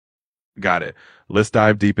Got it. Let's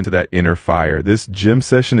dive deep into that inner fire. This gym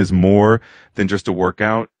session is more than just a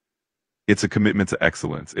workout. It's a commitment to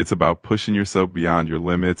excellence. It's about pushing yourself beyond your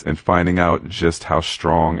limits and finding out just how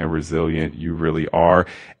strong and resilient you really are.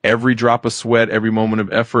 Every drop of sweat, every moment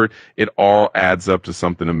of effort, it all adds up to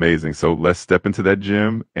something amazing. So let's step into that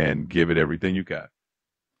gym and give it everything you got.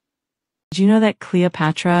 Did you know that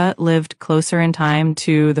Cleopatra lived closer in time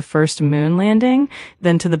to the first moon landing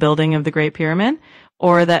than to the building of the Great Pyramid?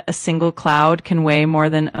 Or that a single cloud can weigh more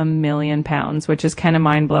than 1,000,000 pounds, which is kind of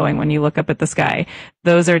mind-blowing when you look up at the sky.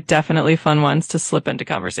 Those are definitely fun ones to slip into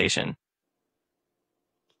conversation.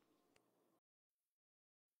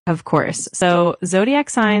 Of course. So zodiac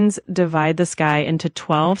signs divide the sky into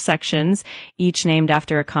 12 sections, each named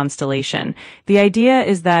after a constellation. The idea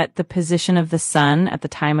is that the position of the sun at the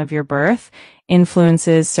time of your birth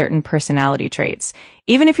influences certain personality traits.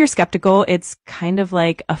 Even if you're skeptical, it's kind of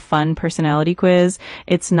like a fun personality quiz.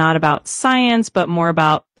 It's not about science, but more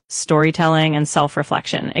about storytelling and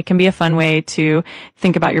self-reflection. It can be a fun way to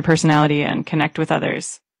think about your personality and connect with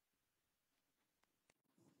others.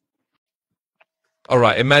 All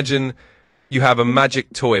right, imagine you have a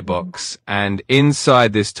magic toy box, and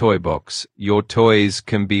inside this toy box, your toys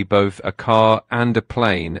can be both a car and a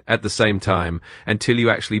plane at the same time until you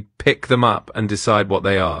actually pick them up and decide what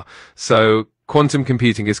they are. So quantum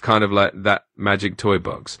computing is kind of like that magic toy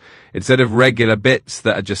box. Instead of regular bits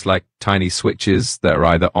that are just like tiny switches that are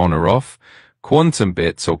either on or off, quantum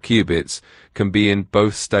bits or qubits can be in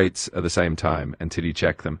both states at the same time until you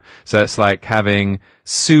check them. So it's like having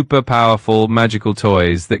super powerful magical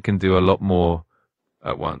toys that can do a lot more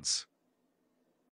at once.